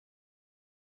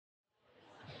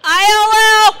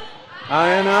ILL. I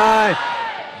and I.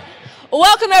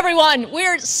 Welcome, everyone.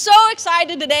 We're so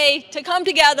excited today to come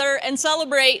together and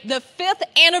celebrate the 5th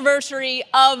anniversary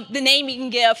of the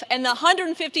naming gift and the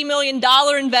 $150 million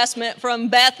investment from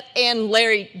Beth and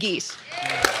Larry Gies.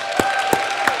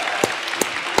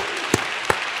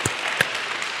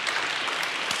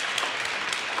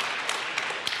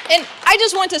 And I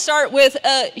just want to start with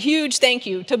a huge thank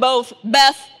you to both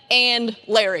Beth and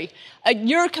Larry.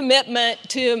 Your commitment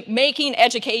to making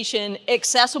education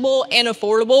accessible and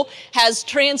affordable has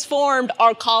transformed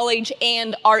our college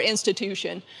and our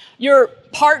institution. Your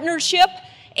partnership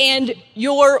and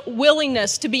your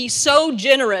willingness to be so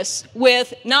generous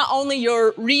with not only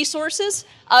your resources,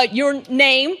 your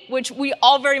name, which we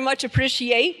all very much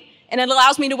appreciate, and it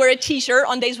allows me to wear a t-shirt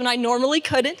on days when I normally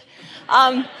couldn't,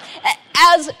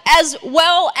 as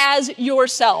well as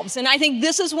yourselves. And I think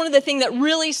this is one of the things that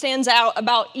really stands out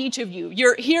about each of you.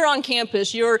 You're here on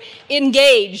campus, you're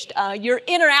engaged, you're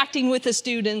interacting with the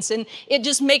students, and it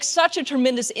just makes such a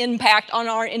tremendous impact on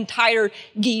our entire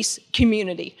Gies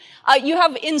community. You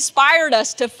have inspired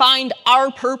us to find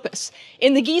our purpose.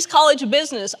 In the Gies College of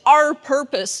Business, our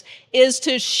purpose is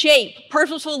to shape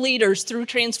purposeful leaders through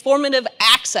transformative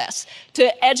access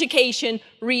to education,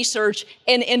 research,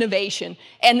 and innovation.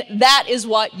 And that is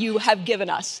what you have given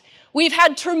us. We've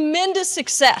had tremendous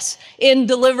success in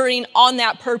delivering on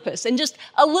that purpose. And just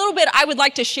a little bit I would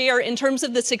like to share in terms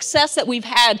of the success that we've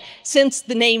had since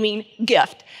the naming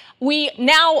gift.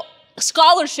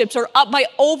 Scholarships are up by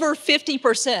over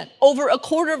 50%, over a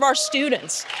quarter of our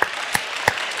students.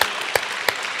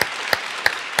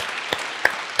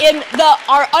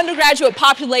 Our undergraduate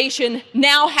population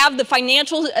now have the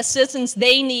financial assistance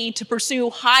they need to pursue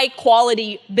high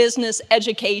quality business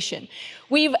education.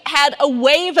 We've had a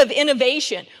wave of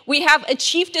innovation. We have a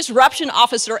chief disruption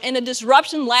officer and a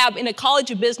disruption lab in a college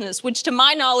of business, which to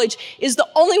my knowledge is the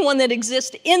only one that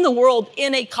exists in the world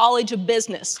in a college of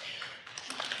business.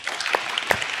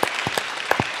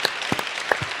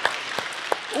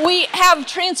 We have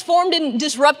transformed and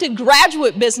disrupted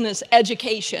graduate business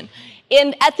education.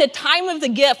 And at the time of the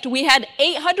gift, we had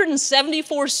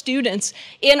 874 students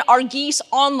in our Gies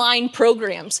online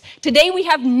programs. Today, we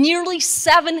have nearly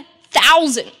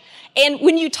 7,000. And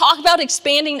when you talk about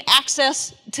expanding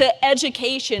access to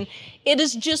education, it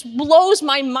just blows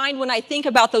my mind when I think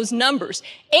about those numbers.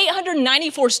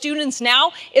 894 students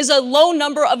now is a low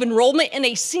number of enrollment in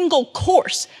a single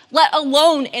course, let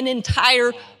alone an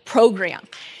entire program.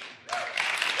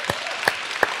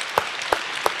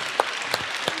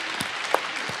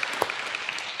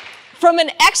 From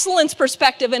an excellence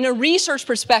perspective and a research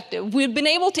perspective, we've been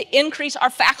able to increase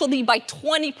our faculty by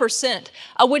 20%,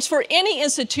 which for any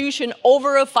institution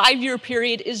over a 5-year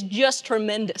period is just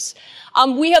tremendous.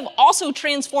 We have also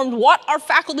transformed what our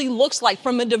faculty looks like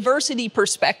from a diversity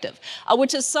perspective,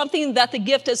 which is something that the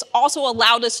gift has also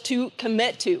allowed us to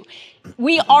commit to.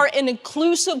 We are an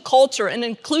inclusive culture, an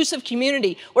inclusive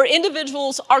community where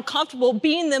individuals are comfortable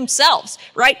being themselves,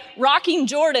 right? Rocking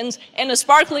Jordans and a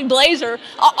sparkly blazer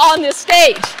on this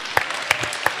stage.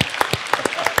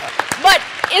 But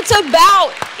it's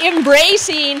about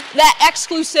embracing that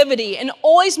exclusivity and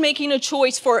always making a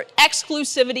choice for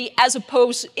inclusivity as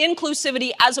opposed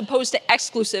to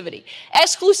exclusivity.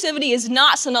 Exclusivity is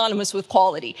not synonymous with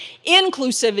quality.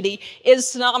 Inclusivity is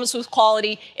synonymous with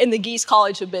quality in the Gies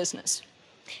College of Business.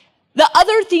 The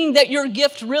other thing that your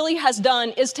gift really has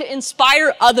done is to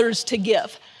inspire others to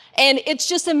give. And it's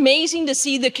just amazing to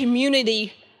see the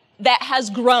community that has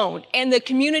grown and the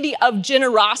community of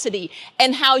generosity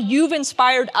and how you've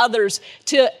inspired others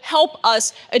to help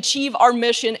us achieve our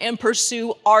mission and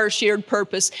pursue our shared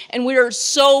purpose. And we are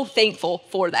so thankful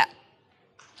for that.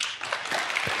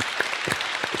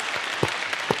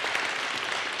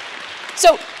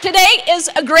 So today is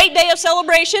a great day of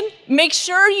celebration. Make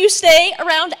sure you stay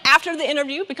around after the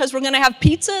interview because we're going to have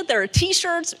pizza. There are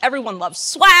t-shirts. Everyone loves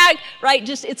swag, right?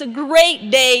 It's a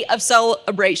great day of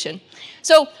celebration.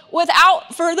 So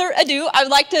without further ado, I would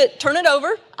like to turn it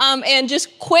over and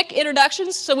just quick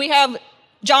introductions. So we have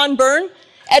John Byrne,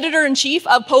 Editor-in-Chief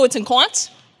of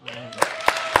Poets&Quants.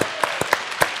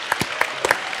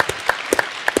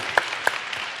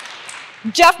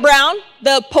 Jeff Brown,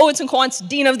 the Poets&Quants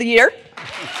Dean of the Year.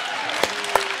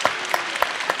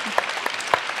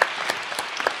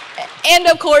 And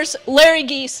of course, Larry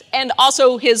Gies and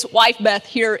also his wife, Beth,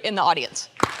 here in the audience.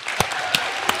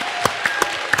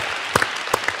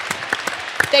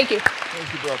 Thank you.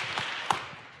 Thank you, brother.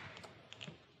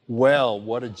 Well,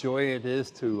 what a joy it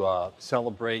is to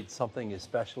celebrate something as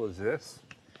special as this.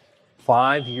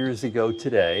 5 years ago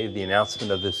today, the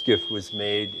announcement of this gift was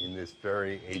made in this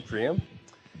very atrium.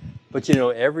 But you know,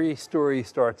 every story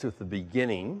starts with the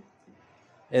beginning,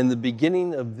 and the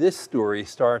beginning of this story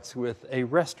starts with a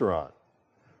restaurant,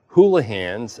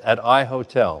 Houlihan's at I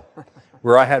Hotel,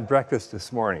 where I had breakfast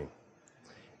this morning.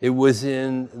 It was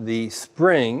in the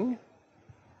spring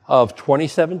of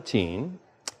 2017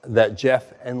 that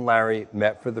Jeff and Larry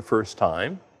met for the first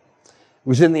time. It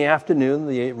was in the afternoon.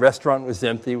 The restaurant was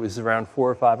empty. It was around 4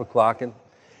 or 5 o'clock,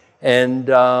 and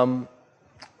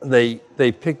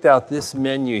they picked out this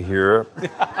menu here,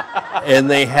 and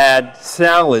they had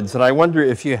salads. And I wonder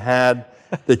if you had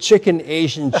the chicken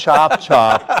Asian chop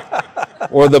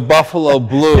or the buffalo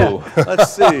blue. Yeah,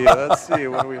 let's see.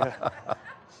 What do we have?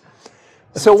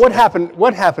 So what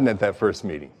happened at that first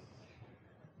meeting?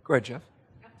 Go ahead, Jeff.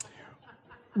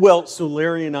 Well, so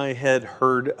Larry and I had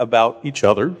heard about each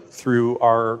other through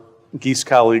our Gies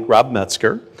colleague, Rob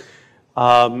Metzger.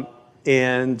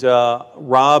 And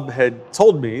Rob had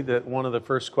told me that one of the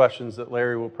first questions that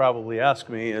Larry will probably ask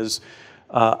me is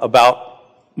about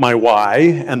my why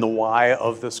and the why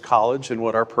of this college and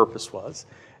what our purpose was.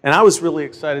 And I was really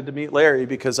excited to meet Larry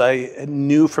because I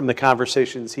knew from the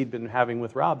conversations he'd been having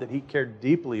with Rob that he cared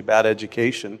deeply about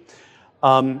education.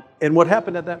 And what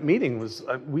happened at that meeting was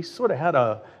we sort of had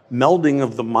a melding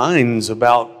of the minds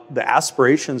about the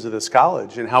aspirations of this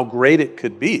college and how great it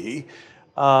could be.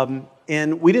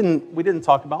 And we didn't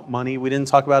talk about money. We didn't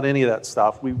talk about any of that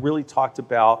stuff. We really talked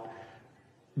about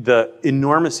the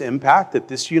enormous impact that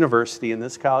this university and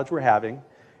this college were having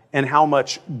and how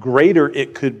much greater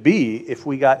it could be if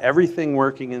we got everything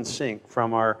working in sync,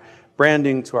 from our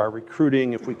branding to our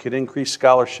recruiting, if we could increase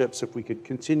scholarships, if we could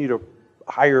continue to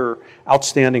hire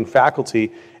outstanding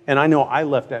faculty. And I know I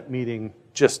left that meeting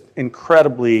just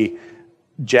incredibly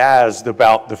jazzed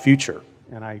about the future.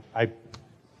 And I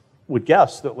would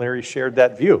guess that Larry shared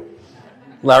that view.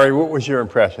 Larry, what was your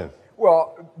impression?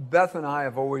 Well, Beth and I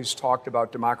have always talked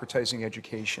about democratizing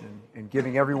education and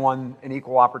giving everyone an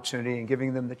equal opportunity and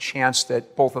giving them the chance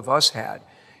that both of us had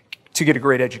to get a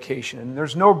great education. And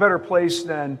there's no better place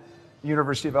than the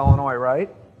University of Illinois, right?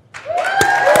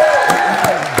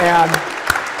 And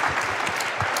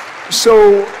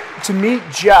so to meet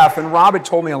Jeff, and Rob had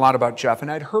told me a lot about Jeff, and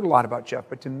I'd heard a lot about Jeff,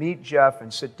 but to meet Jeff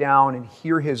and sit down and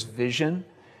hear his vision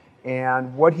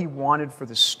and what he wanted for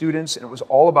the students, and it was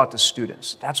all about the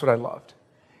students. That's what I loved.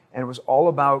 And it was all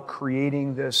about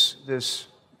creating this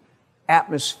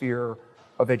atmosphere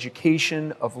of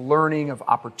education, of learning, of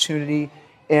opportunity,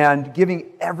 and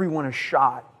giving everyone a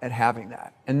shot at having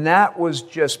that. And that was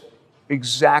just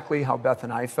exactly how Beth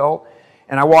and I felt.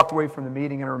 And I walked away from the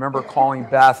meeting, and I remember calling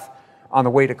Beth on the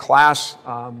way to class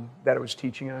that I was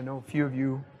teaching. And I know a few of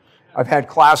you, I've had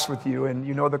class with you, and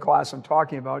you know the class I'm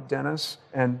talking about, Dennis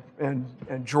and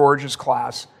George's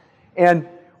class. And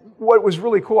what was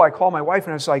really cool, I called my wife,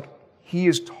 and I was like, he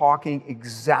is talking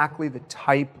exactly the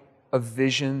type of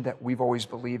vision that we've always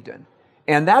believed in.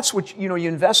 And that's what, you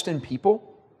invest in people,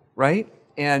 right?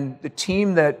 And the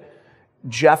team that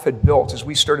Jeff had built, as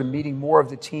we started meeting more of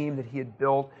the team that he had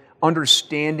built,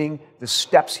 understanding the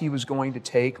steps he was going to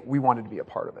take, we wanted to be a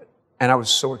part of it. And I was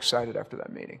so excited after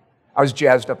that meeting. I was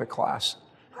jazzed up at class.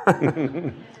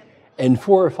 And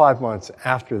 4 or 5 months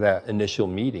after that initial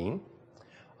meeting,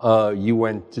 you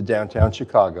went to downtown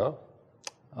Chicago,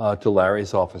 to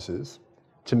Larry's offices,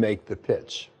 to make the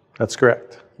pitch. That's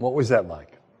correct. What was that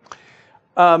like?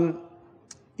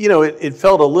 It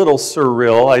felt a little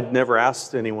surreal. I'd never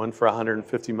asked anyone for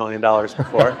 $150 million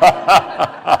before.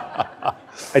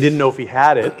 I didn't know if he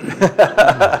had it.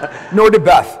 Nor did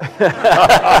Beth.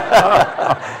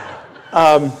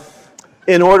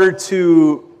 In order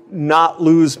to not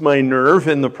lose my nerve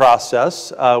in the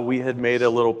process, we had made a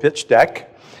little pitch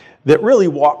deck that really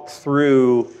walked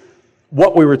through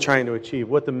what we were trying to achieve,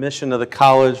 what the mission of the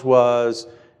college was,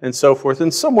 and so forth.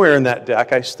 And somewhere in that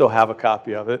deck, I still have a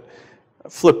copy of it. I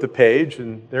flipped the page,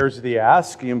 and there's the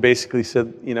ask. And basically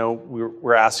said,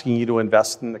 we're asking you to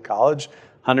invest in the college.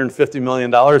 $150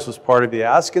 million was part of the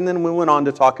ask. And then we went on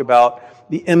to talk about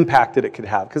the impact that it could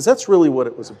have, because that's really what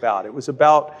it was about. It was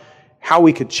about how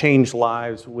we could change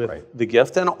lives with the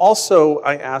gift. And also,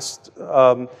 I asked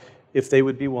if they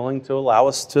would be willing to allow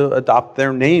us to adopt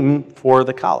their name for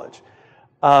the college.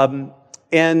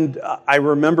 And I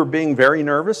remember being very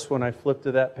nervous when I flipped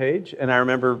to that page. And I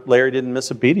remember Larry didn't miss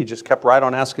a beat. He just kept right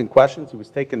on asking questions. He was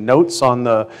taking notes on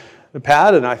the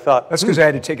pad. And I thought, that's because I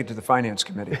had to take it to the finance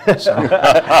committee. So.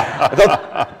 I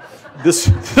thought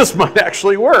this might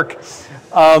actually work.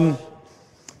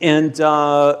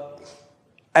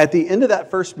 At the end of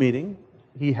that first meeting,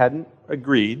 he hadn't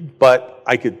agreed, but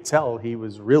I could tell he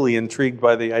was really intrigued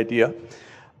by the idea.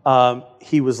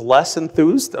 He was less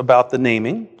enthused about the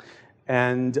naming,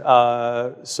 And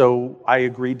so I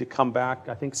agreed to come back,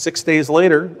 I think 6 days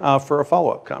later, for a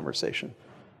follow-up conversation.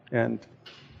 And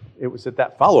it was at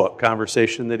that follow-up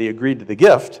conversation that he agreed to the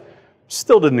gift.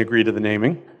 Still didn't agree to the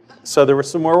naming. So there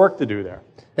was some more work to do there.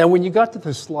 Now, when you got to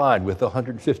the slide with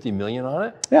 150 million on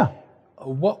it, Yeah.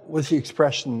 What was the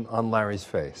expression on Larry's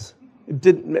face? It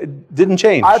didn't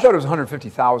change. I thought it was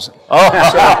 150,000. Oh.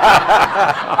 So,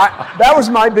 that was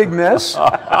my big miss.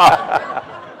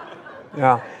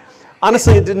 Yeah.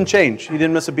 Honestly, it didn't change. He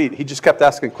didn't miss a beat. He just kept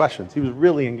asking questions. He was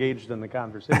really engaged in the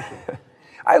conversation.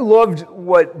 I loved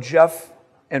what Jeff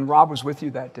and Rob was with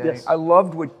you that day. Yes. I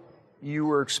loved what you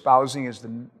were espousing as the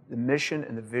mission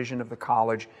and the vision of the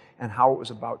college and how it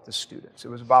was about the students. It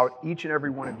was about each and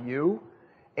every one of you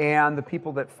and the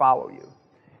people that follow you.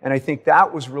 And I think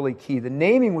that was really key. The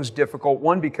naming was difficult,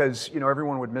 one, because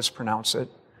everyone would mispronounce it.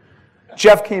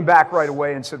 Jeff came back right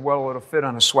away and said, well, it'll fit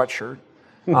on a sweatshirt.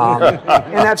 In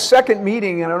that second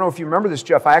meeting, and I don't know if you remember this,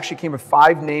 Jeff, I actually came with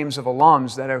 5 names of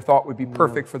alums that I thought would be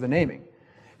perfect for the naming.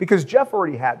 Because Jeff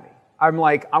already had me. I'm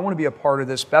like, I want to be a part of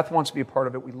this. Beth wants to be a part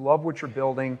of it. We love what you're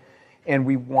building, and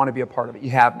we want to be a part of it.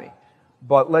 You have me.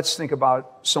 But let's think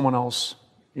about someone else,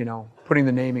 putting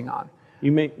the naming on.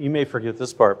 You may forget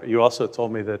this part, but you also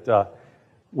told me that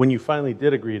when you finally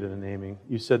did agree to the naming,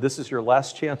 you said this is your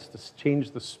last chance to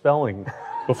change the spelling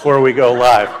before we go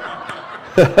live.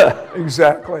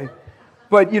 Exactly.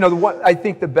 But what I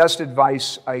think the best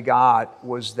advice I got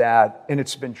was that, and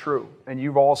it's been true, and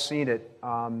you've all seen it.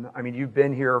 You've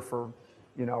been here for,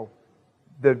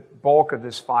 the bulk of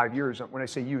this 5 years. When I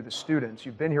say you, the students,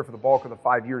 you've been here for the bulk of the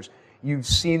 5 years. You've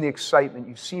seen the excitement,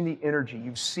 you've seen the energy,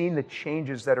 you've seen the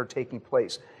changes that are taking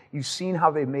place. You've seen how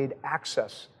they've made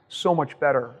access so much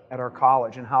better at our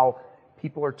college and how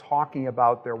people are talking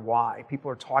about their why. People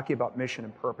are talking about mission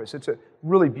and purpose. It's a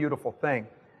really beautiful thing.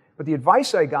 But the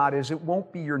advice I got is it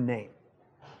won't be your name.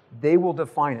 They will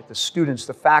define it. The students,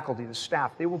 the faculty, the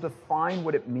staff, they will define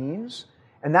what it means.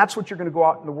 And that's what you're going to go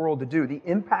out in the world to do. The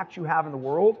impact you have in the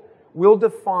world will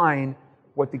define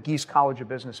what the Gies College of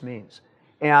Business means.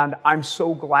 And I'm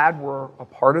so glad we're a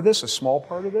part of this, a small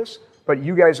part of this, but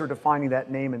you guys are defining that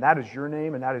name, and that is your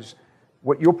name, and that is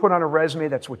what you'll put on a resume,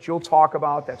 that's what you'll talk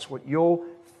about, that's what you'll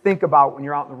think about when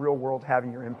you're out in the real world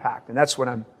having your impact. And that's what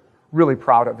I'm really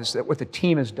proud of, is that what the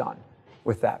team has done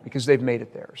with that, because they've made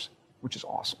it theirs, which is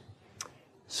awesome.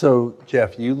 So,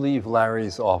 Jeff, you leave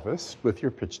Larry's office with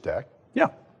your pitch deck. Yeah.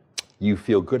 You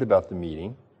feel good about the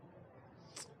meeting.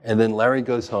 And then Larry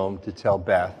goes home to tell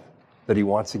Beth that he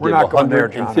wants to give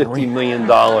 $150 million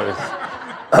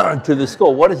to the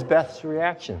school. What is Beth's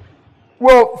reaction?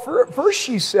 Well, first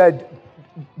she said,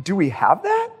 do we have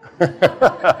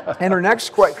that? And her next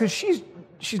question, because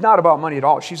she's not about money at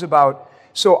all. She's about,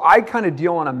 so I kind of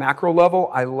deal on a macro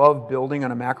level. I love building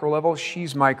on a macro level.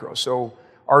 She's micro. So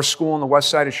our school on the west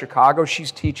side of Chicago,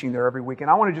 she's teaching there every week. And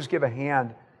I want to just give a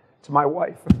hand to my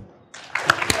wife.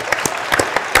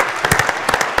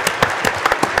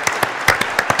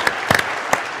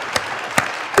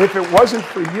 If it wasn't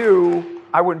for you,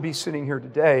 I wouldn't be sitting here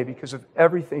today because of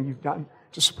everything you've done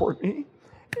to support me.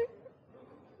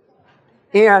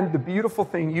 And the beautiful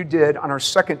thing you did on our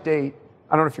second date,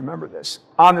 I don't know if you remember this,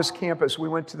 on this campus, we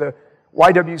went to the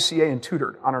YWCA and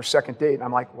tutored on our second date. And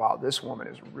I'm like, wow, this woman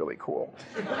is really cool.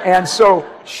 And so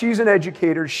she's an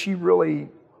educator. She really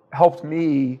helped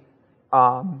me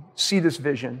see this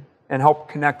vision and help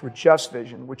connect with Jeff's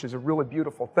vision, which is a really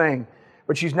beautiful thing.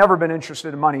 But she's never been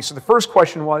interested in money. So the first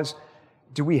question was,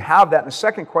 do we have that? And the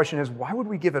second question is, why would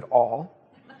we give it all?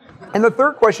 And the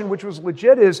third question, which was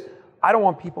legit, is, I don't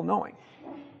want people knowing.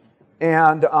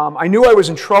 And I knew I was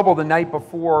in trouble the night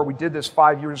before we did this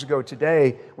 5 years ago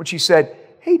today when she said,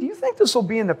 hey, do you think this will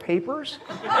be in the papers?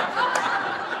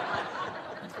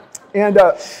 And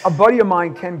a buddy of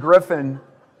mine, Ken Griffin,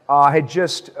 had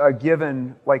just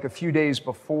given, like a few days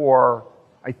before,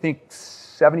 I think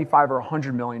 75 or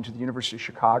 100 million to the University of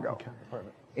Chicago.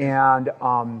 And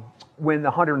when the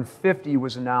 150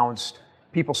 was announced,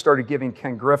 people started giving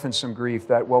Ken Griffin some grief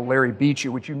that, well, Larry beat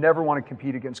you, which you never want to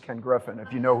compete against Ken Griffin,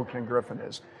 if you know who Ken Griffin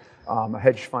is, a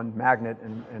hedge fund magnate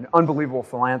and an unbelievable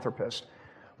philanthropist.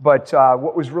 But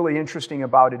what was really interesting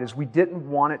about it is we didn't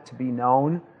want it to be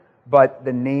known, but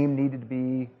the name needed to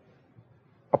be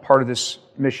a part of this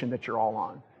mission that you're all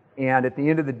on. And at the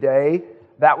end of the day,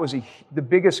 that was the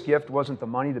biggest gift wasn't the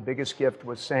money. The biggest gift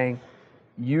was saying,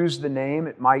 use the name.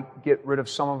 It might get rid of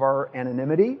some of our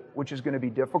anonymity, which is going to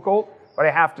be difficult. But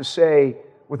I have to say,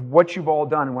 with what you've all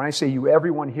done, and when I say you,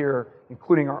 everyone here,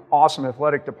 including our awesome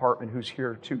athletic department who's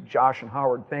here too, Josh and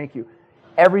Howard, thank you.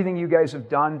 Everything you guys have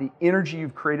done, the energy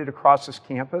you've created across this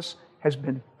campus has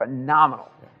been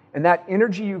phenomenal. And that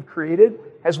energy you've created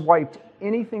has wiped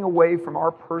anything away from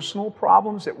our personal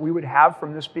problems that we would have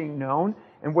from this being known.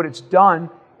 And what it's done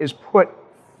is put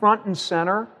front and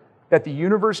center that the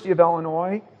University of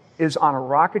Illinois is on a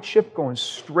rocket ship going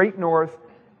straight north,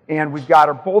 and we've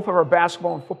got both of our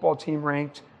basketball and football team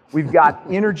ranked. We've got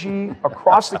energy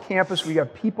across the campus. We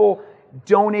have people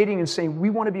donating and saying, we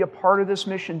want to be a part of this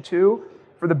mission too,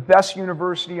 for the best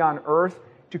university on earth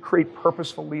to create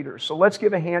purposeful leaders. So let's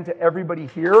give a hand to everybody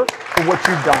here for what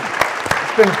you've done.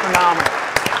 It's been phenomenal.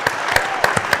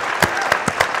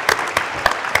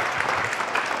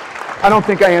 I don't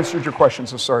think I answered your question,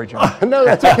 so sorry, John. No,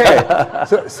 that's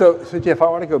okay. So Jeff, I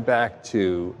want to go back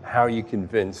to how you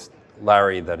convinced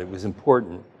Larry that it was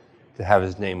important to have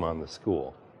his name on the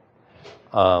school.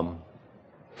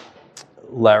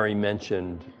 Larry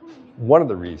mentioned one of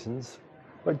the reasons,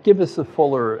 but give us a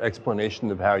fuller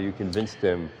explanation of how you convinced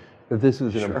him that this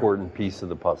was an important piece of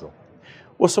the puzzle.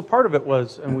 Well, so part of it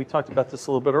was, and we talked about this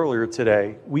a little bit earlier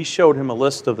today, we showed him a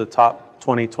list of the top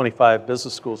 20, 25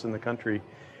 business schools in the country,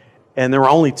 and there were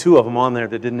only 2 of them on there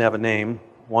that didn't have a name.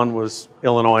 One was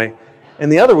Illinois,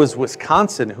 and the other was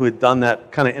Wisconsin, who had done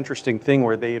that kind of interesting thing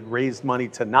where they had raised money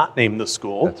to not name the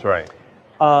school. That's right.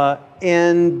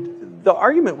 And the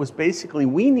argument was basically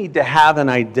we need to have an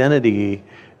identity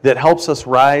that helps us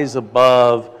rise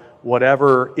above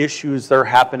whatever issues that are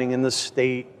happening in the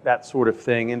state, that sort of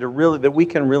thing, and to really, that we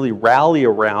can really rally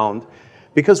around.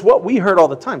 Because what we heard all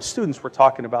the time, students were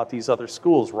talking about these other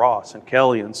schools, Ross and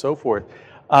Kelly and so forth.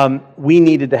 We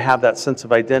needed to have that sense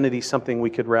of identity, something we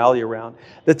could rally around.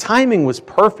 The timing was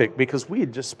perfect because we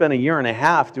had just spent a year and a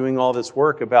half doing all this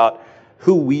work about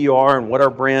who we are and what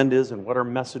our brand is and what our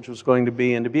message was going to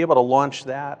be. And to be able to launch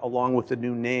that along with the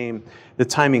new name, the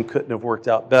timing couldn't have worked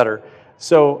out better.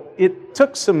 So it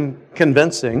took some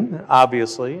convincing,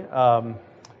 obviously.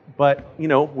 But, you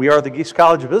know, we are the Gies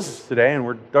College of Business today, and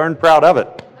we're darn proud of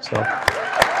it. So.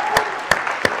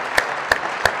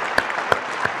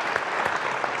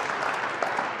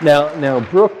 Now,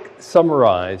 Brooke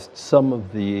summarized some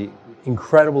of the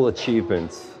incredible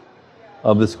achievements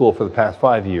of the school for the past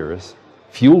 5 years,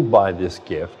 fueled by this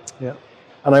gift. Yeah.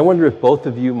 And I wonder if both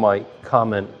of you might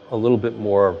comment a little bit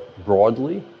more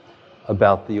broadly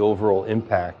about the overall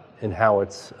impact and how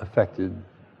it's affected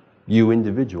you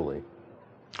individually.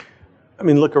 I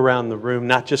mean, look around the room,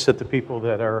 not just at the people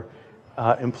that are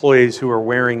employees who are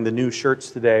wearing the new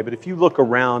shirts today, but if you look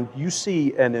around, you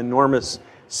see an enormous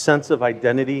sense of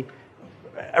identity.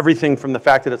 Everything from the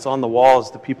fact that it's on the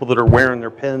walls, the people that are wearing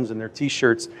their pins and their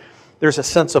t-shirts, there's a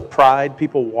sense of pride.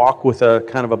 People walk with a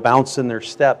kind of a bounce in their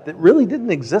step that really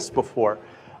didn't exist before.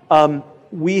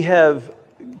 We have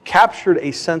captured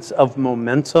a sense of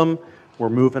momentum. We're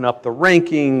moving up the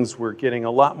rankings. We're getting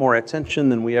a lot more attention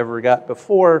than we ever got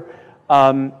before.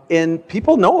 And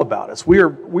people know about us. We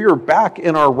are back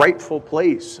in our rightful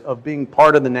place of being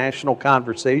part of the national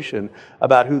conversation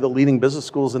about who the leading business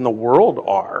schools in the world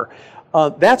are.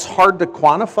 That's hard to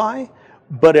quantify,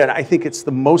 but I think it's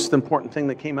the most important thing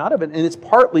that came out of it. And it's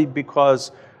partly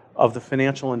because of the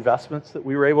financial investments that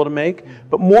we were able to make.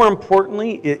 But more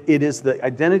importantly, it is the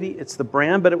identity, it's the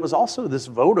brand, but it was also this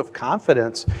vote of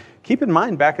confidence. Keep in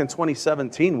mind, back in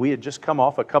 2017, we had just come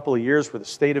off a couple of years where the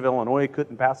state of Illinois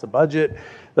couldn't pass a budget,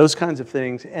 those kinds of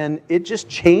things. And it just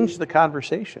changed the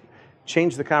conversation.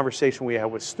 Changed the conversation we have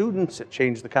with students. It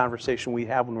changed the conversation we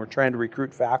have when we're trying to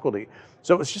recruit faculty.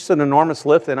 So it was just an enormous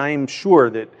lift, and I am sure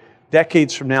that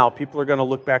decades from now, people are going to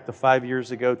look back to 5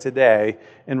 years ago today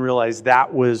and realize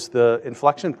that was the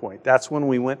inflection point. That's when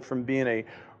we went from being a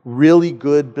really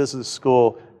good business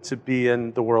school to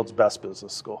being the world's best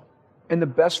business school. And the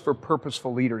best for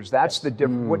purposeful leaders. That's the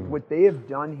difference. What they have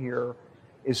done here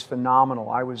is phenomenal.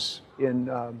 I was in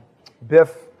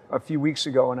Biff a few weeks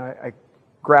ago, and I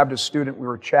grabbed a student, we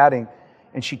were chatting,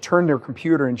 and she turned her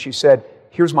computer and she said,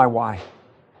 "Here's my why."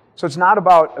 So it's not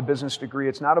about a business degree,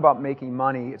 it's not about making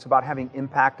money, it's about having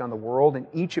impact on the world, and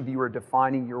each of you are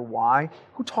defining your why.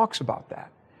 Who talks about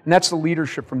that? And that's the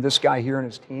leadership from this guy here and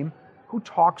his team. Who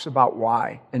talks about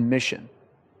why and mission?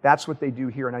 That's what they do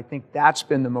here, and I think that's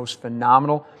been the most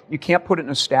phenomenal. You can't put it in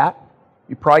a stat,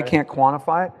 you probably can't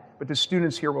quantify it, but the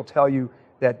students here will tell you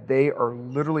that they are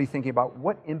literally thinking about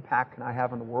what impact can I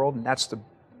have on the world, and that's the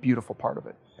beautiful part of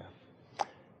it. Yeah.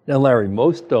 Now, Larry,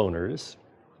 most donors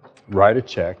write a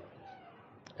check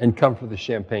and come for the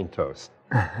champagne toast.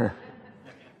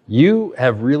 You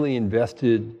have really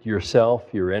invested yourself,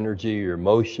 your energy, your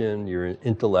emotion, your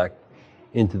intellect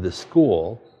into the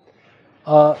school.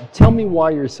 Tell me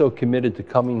why you're so committed to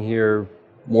coming here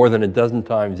more than a dozen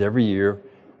times every year,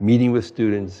 meeting with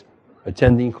students,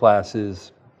 attending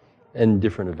classes, and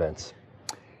different events.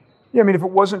 Yeah, I mean, if it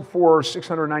wasn't for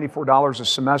 $694 a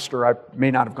semester, I may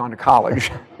not have gone to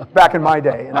college back in my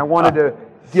day. And I wanted to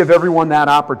give everyone that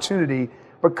opportunity.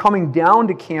 But coming down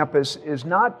to campus is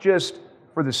not just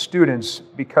for the students,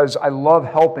 because I love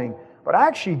helping, but I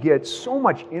actually get so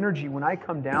much energy when I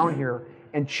come down here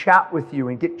and chat with you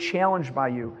and get challenged by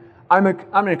you. I'm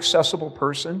an accessible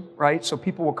person, right? So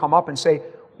people will come up and say,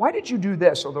 why did you do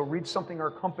this? Or they'll read something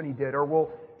our company did, or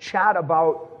we'll chat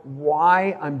about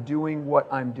why I'm doing what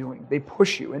I'm doing. They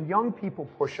push you, and young people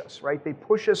push us, right? They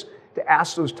push us to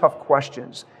ask those tough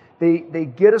questions.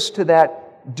 They get us to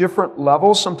that different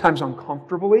level, sometimes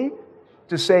uncomfortably,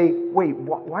 to say, wait,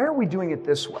 why are we doing it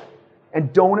this way?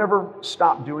 And don't ever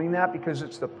stop doing that, because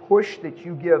it's the push that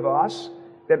you give us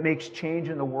that makes change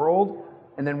in the world.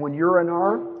 And then when you're in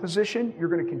our position, you're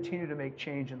going to continue to make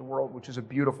change in the world, which is a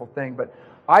beautiful thing. But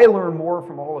I learn more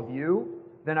from all of you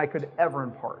than I could ever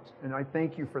impart. And I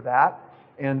thank you for that.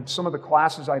 And some of the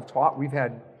classes I've taught, we've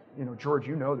had, George,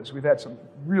 you know this, we've had some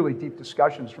really deep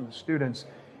discussions from the students.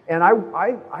 And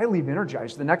I leave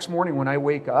energized. The next morning when I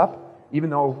wake up, even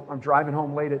though I'm driving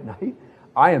home late at night,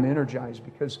 I am energized,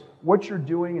 because what you're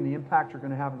doing and the impact you're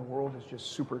going to have in the world is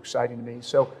just super exciting to me.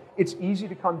 So it's easy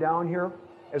to come down here.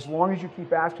 As long as you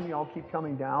keep asking me, I'll keep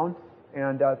coming down.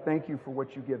 And thank you for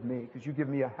what you give me, because you give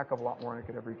me a heck of a lot more than I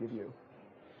could ever give you.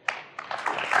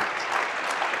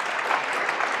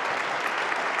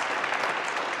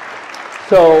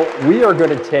 So we are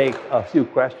going to take a few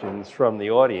questions from the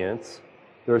audience.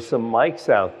 There are some mics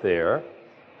out there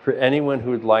for anyone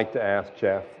who would like to ask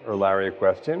Jeff or Larry a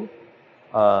question.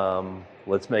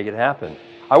 Let's make it happen.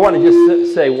 I want to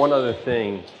just say one other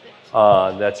thing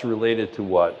that's related to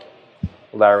what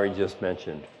Larry just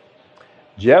mentioned.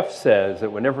 Jeff says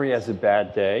that whenever he has a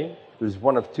bad day, there's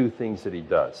one of two things that he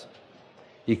does.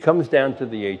 He comes down to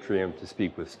the atrium to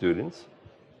speak with students,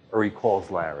 or he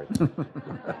calls Larry.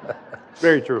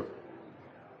 Very true.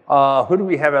 Who do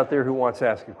we have out there who wants to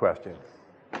ask a question?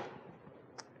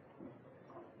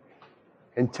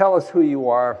 And tell us who you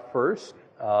are first,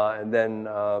 and then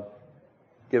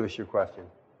give us your question.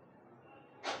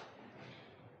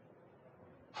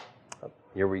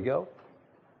 Here we go.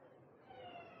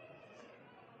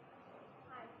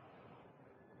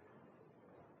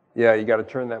 Yeah, you got to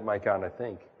turn that mic on, I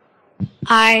think.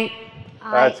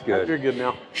 That's good. You're good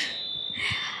now.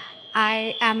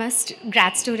 I am a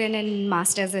grad student in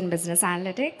Masters in Business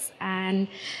Analytics, and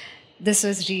this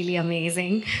was really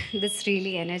amazing. This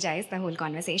really energized the whole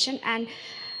conversation. And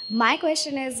my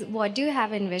question is, what do you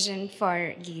have envisioned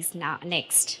for Gies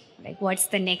next? Like, what's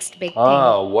the next big thing?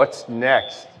 Oh, what's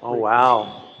next? Oh,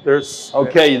 wow.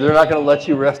 Okay, they're not going to let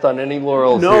you rest on any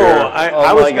laurels no, here.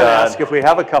 I was going to ask if we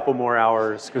have a couple more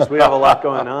hours, because we have a lot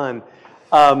going on.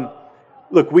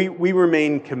 Look, we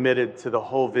remain committed to the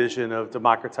whole vision of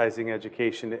democratizing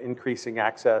education, increasing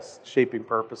access, shaping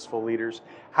purposeful leaders.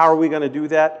 How are we going to do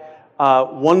that?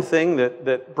 One thing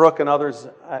that Brooke and others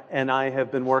and I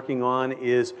have been working on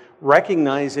is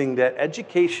recognizing that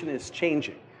education is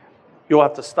changing. You'll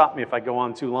have to stop me if I go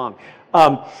on too long.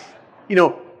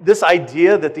 This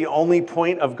idea that the only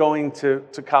point of going to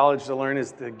college to learn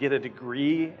is to get a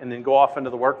degree and then go off into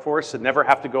the workforce and never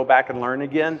have to go back and learn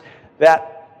again,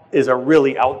 that is a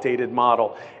really outdated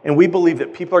model. And we believe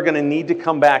that people are going to need to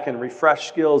come back and refresh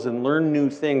skills and learn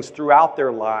new things throughout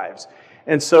their lives.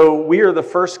 And so we are the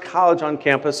first college on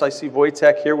campus. I see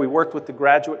Wojtek here. We worked with the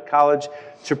Graduate College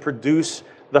to produce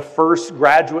the first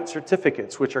graduate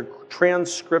certificates, which are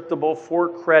transcriptable, for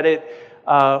credit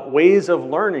ways of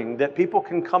learning that people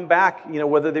can come back,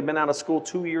 whether they've been out of school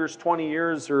 2 years, 20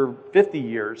 years, or 50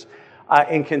 years,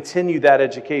 and continue that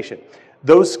education.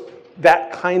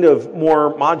 That kind of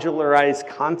more modularized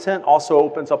content also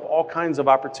opens up all kinds of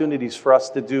opportunities for us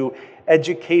to do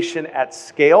education at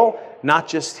scale, not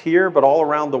just here, but all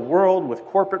around the world with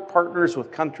corporate partners, with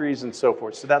countries, and so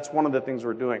forth. So that's one of the things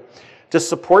we're doing. To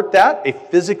support that, a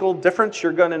physical difference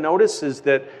you're going to notice is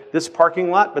that this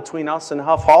parking lot between us and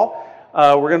Huff Hall,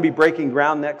 we're going to be breaking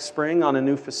ground next spring on a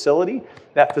new facility.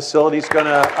 That facility is going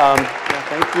to,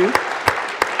 thank you.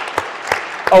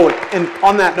 Oh, and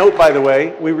on that note, by the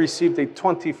way, we received a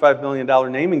 $25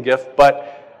 million naming gift,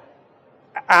 but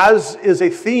as is a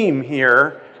theme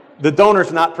here, the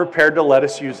donor's not prepared to let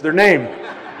us use their name.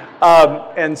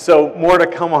 And so more to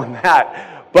come on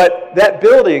that. But that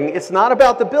building, it's not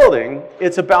about the building,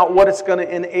 it's about what it's going to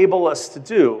enable us to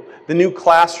do. The new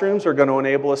classrooms are going to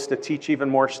enable us to teach even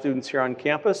more students here on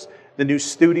campus. The new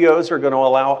studios are going to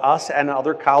allow us and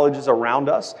other colleges around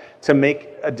us to make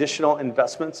additional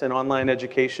investments in online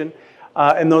education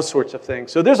and those sorts of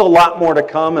things. So there's a lot more to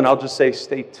come, and I'll just say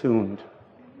stay tuned.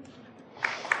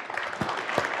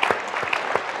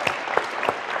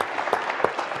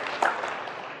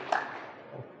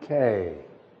 Okay.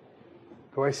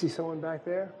 Do I see someone back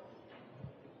there?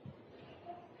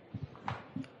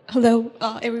 Hello,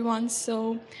 everyone.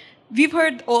 So we've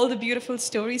heard all the beautiful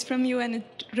stories from you, and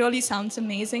it really sounds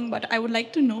amazing, but I would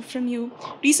like to know from you,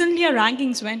 recently our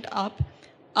rankings went up.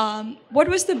 What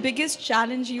was the biggest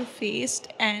challenge you faced,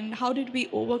 and how did we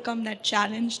overcome that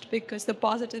challenge? Because the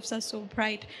positives are so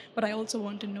bright, but I also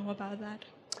want to know about that.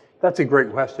 That's a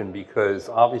great question, because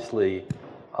obviously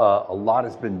a lot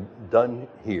has been done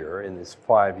here in this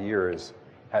 5 years,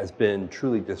 has been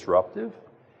truly disruptive,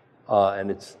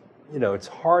 and it's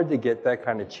hard to get that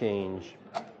kind of change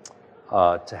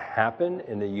to happen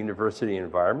in a university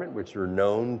environment, which are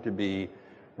known to be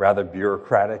rather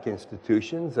bureaucratic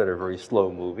institutions that are very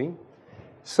slow moving.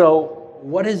 So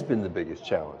what has been the biggest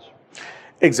challenge?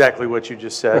 Exactly what you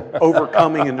just said,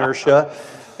 overcoming inertia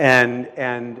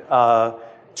and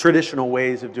traditional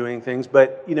ways of doing things.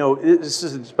 But this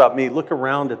isn't just about me. Look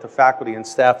around at the faculty and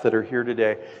staff that are here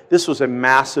today. This was a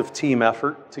massive team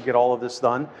effort to get all of this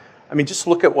done. I mean, just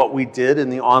look at what we did in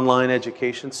the online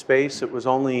education space. It was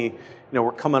only,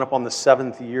 we're coming up on the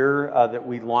 7th year that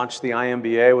we launched the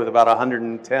IMBA with about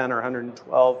 110 or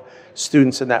 112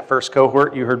 students in that first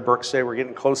cohort. You heard Brooke say we're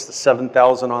getting close to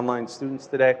 7,000 online students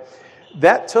today.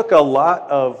 That took a lot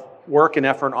of work and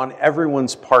effort on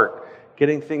everyone's part,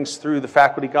 getting things through the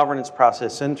faculty governance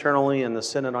process internally and the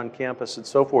Senate on campus and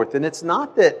so forth. And it's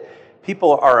not that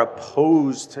people are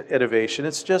opposed to innovation.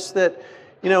 It's just that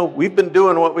we've been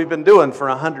doing what we've been doing for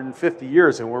 150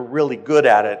 years, and we're really good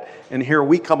at it. And here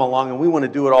we come along, and we want to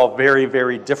do it all very,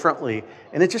 very differently.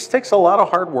 And it just takes a lot of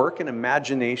hard work and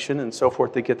imagination and so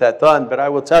forth to get that done. But I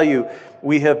will tell you,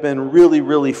 we have been really,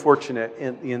 really fortunate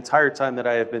in the entire time that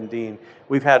I have been dean.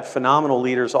 We've had phenomenal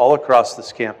leaders all across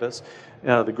this campus.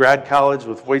 The grad college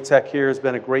with Wojtek here has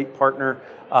been a great partner.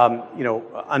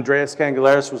 Andreas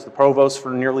Cangularis was the provost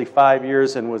for nearly 5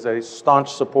 years and was a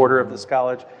staunch supporter of this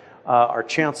college. Our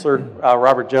chancellor,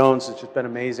 Robert Jones, has just been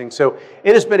amazing. So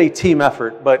it has been a team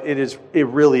effort, but it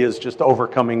really is just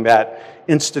overcoming that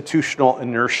institutional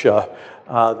inertia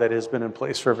that has been in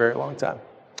place for a very long time.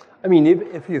 I mean,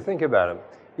 if you think about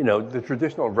it, the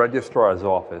traditional registrar's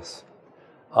office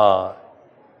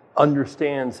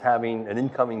understands having an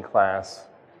incoming class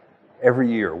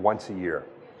every year, once a year.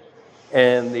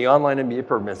 And the online MBA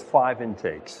program has 5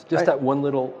 intakes. Just that one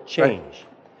little change.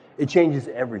 It changes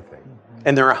everything.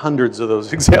 And there are hundreds of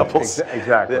those examples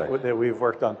exactly. that we've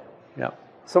worked on. Yeah.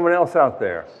 Someone else out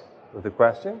there with a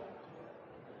question?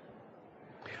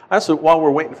 Also, while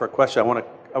we're waiting for a question, I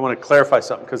want to clarify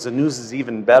something, because the news is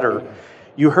even better.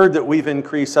 You heard that we've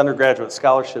increased undergraduate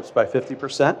scholarships by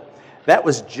 50%. That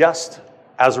was just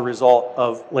as a result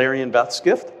of Larry and Beth's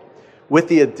gift. With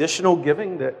the additional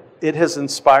giving that it has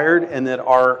inspired and that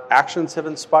our actions have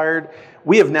inspired,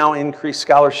 we have now increased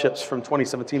scholarships from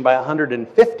 2017 by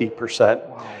 150%.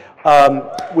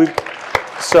 Wow.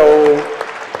 So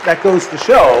that goes to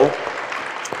show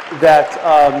that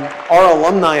our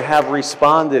alumni have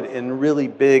responded in really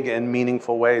big and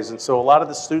meaningful ways. And so a lot of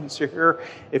the students here,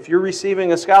 if you're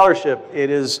receiving a scholarship,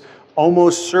 it is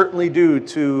almost certainly due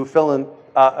to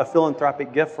a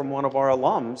philanthropic gift from one of our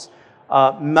alums,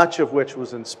 much of which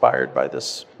was inspired by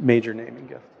this major naming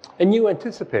gift. And you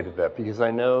anticipated that, because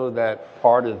I know that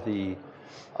part of the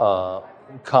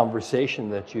conversation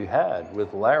that you had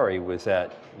with Larry was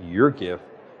that your gift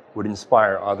would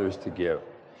inspire others to give.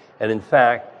 And in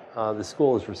fact, the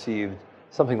school has received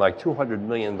something like $200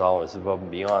 million above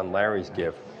and beyond Larry's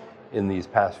gift in these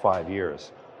past 5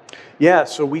 years. Yeah,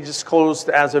 so we just closed,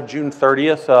 as of June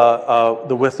 30th,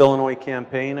 the With Illinois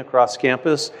campaign across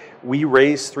campus. We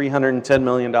raised $310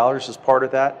 million as part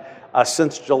of that.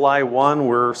 Since July 1,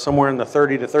 we're somewhere in the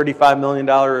 $30 to $35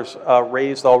 million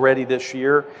raised already this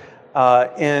year.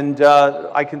 And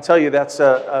I can tell you that's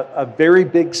a very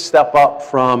big step up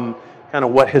from kind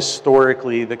of what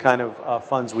historically the kind of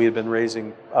funds we had been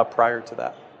raising prior to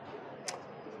that.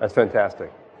 That's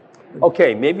fantastic.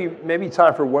 Okay, maybe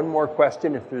time for one more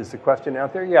question, if there's a question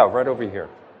out there. Yeah, right over here.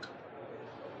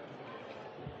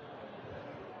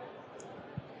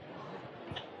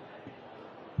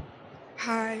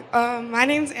 Hi, my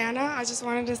name's Anna. I just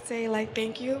wanted to say,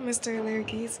 thank you, Mr. Larry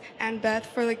Gies and Beth,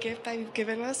 for the gift that you've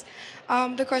given us.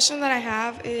 The question that I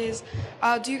have is,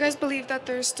 do you guys believe that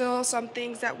there's still some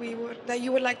things that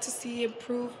you would like to see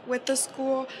improve with the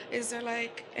school? Is there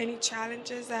any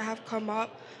challenges that have come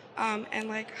up,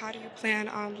 and how do you plan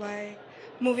on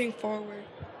moving forward?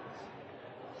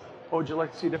 What would you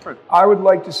like to see different? I would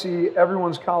like to see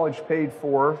everyone's college paid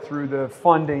for through the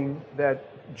funding that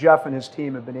Jeff and his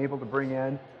team have been able to bring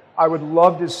in. I would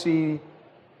love to see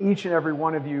each and every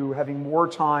one of you having more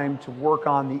time to work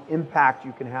on the impact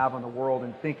you can have on the world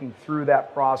and thinking through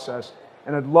that process.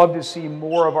 And I'd love to see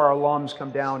more of our alums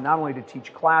come down, not only to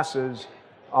teach classes,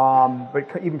 but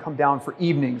even come down for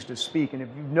evenings to speak. And if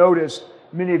you've noticed,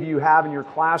 many of you have in your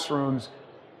classrooms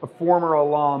a former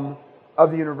alum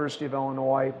of the University of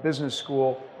Illinois Business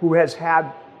School who has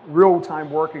had real-time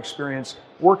work experience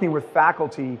working with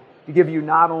faculty to give you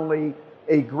not only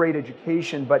a great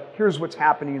education, but here's what's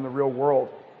happening in the real world.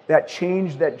 That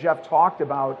change that Jeff talked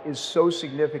about is so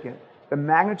significant. The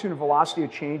magnitude and velocity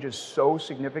of change is so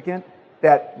significant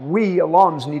that we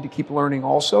alums need to keep learning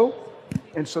also.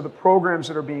 And so the programs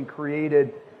that are being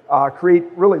created create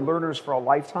really learners for a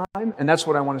lifetime. And that's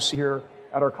what I want to see here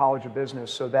at our College of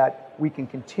Business, so that we can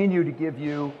continue to give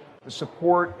you the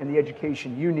support and the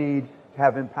education you need to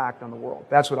have impact on the world.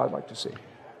 That's what I'd like to see.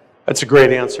 That's a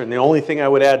great answer. And the only thing I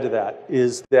would add to that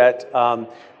is that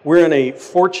we're in a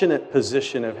fortunate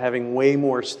position of having way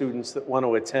more students that want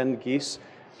to attend Gies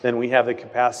than we have the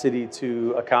capacity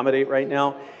to accommodate right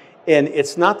now. And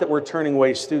it's not that we're turning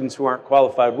away students who aren't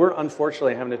qualified. We're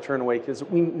unfortunately having to turn away kids that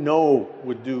we know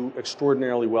would do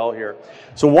extraordinarily well here.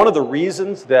 So one of the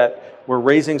reasons that we're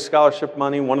raising scholarship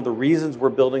money, one of the reasons we're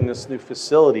building this new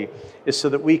facility is so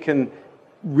that we can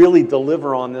really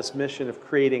deliver on this mission of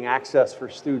creating access for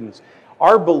students.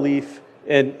 Our belief,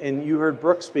 and you heard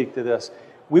Brooke speak to this,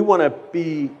 we want to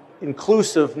be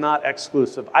inclusive, not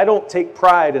exclusive. I don't take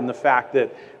pride in the fact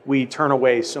that we turn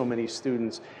away so many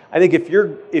students. I think if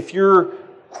you're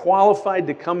qualified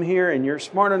to come here and you're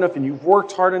smart enough and you've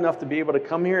worked hard enough to be able to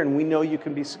come here and we know you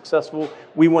can be successful,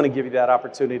 we want to give you that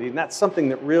opportunity. And that's something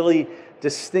that really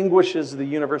distinguishes the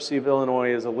University of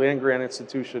Illinois as a land-grant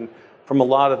institution from a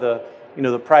lot of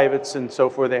the privates and so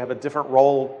forth. They have a different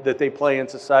role that they play in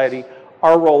society.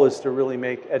 Our role is to really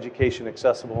make education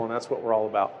accessible, and that's what we're all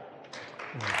about.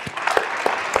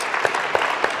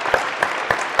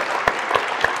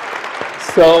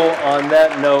 So on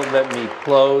that note, let me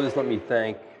close. Let me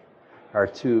thank our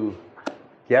two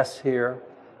guests here.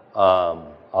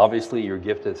 Obviously, your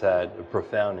gift has had a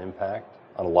profound impact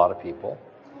on a lot of people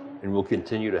and will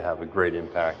continue to have a great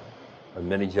impact on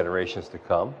many generations to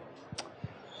come.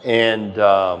 And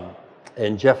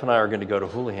Jeff and I are going to go to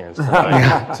Houlihan's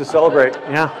tonight to celebrate.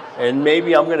 Yeah. And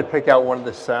maybe I'm going to pick out one of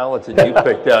the salads that you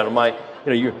picked out. It might,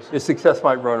 your success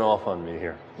might run off on me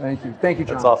here. Thank you. Thank you,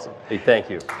 John. That's awesome. Hey, thank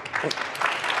you.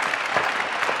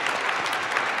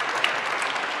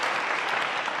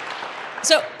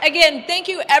 So again, thank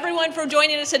you everyone for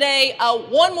joining us today.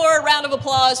 One more round of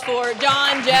applause for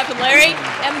John, Jeff, and Larry,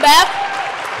 and Beth.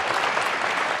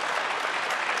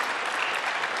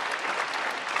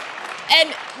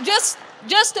 And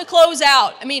just to close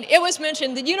out, I mean, it was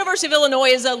mentioned the University of Illinois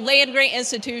is a land-grant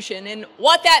institution, and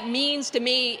what that means to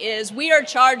me is we are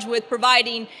charged with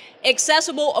providing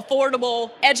accessible,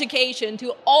 affordable education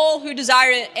to all who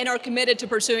desire it and are committed to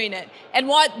pursuing it. And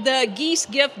what the Gies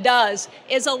gift does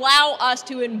is allow us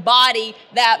to embody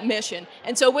that mission.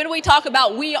 And so when we talk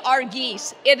about We Are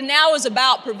Gies, it now is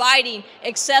about providing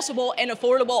accessible and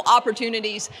affordable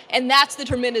opportunities, and that's the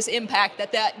tremendous impact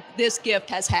that this gift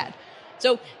has had.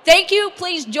 So thank you.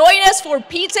 Please join us for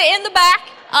pizza in the back,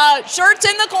 shirts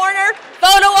in the corner,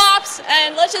 photo ops,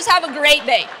 and let's just have a great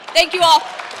day. Thank you all.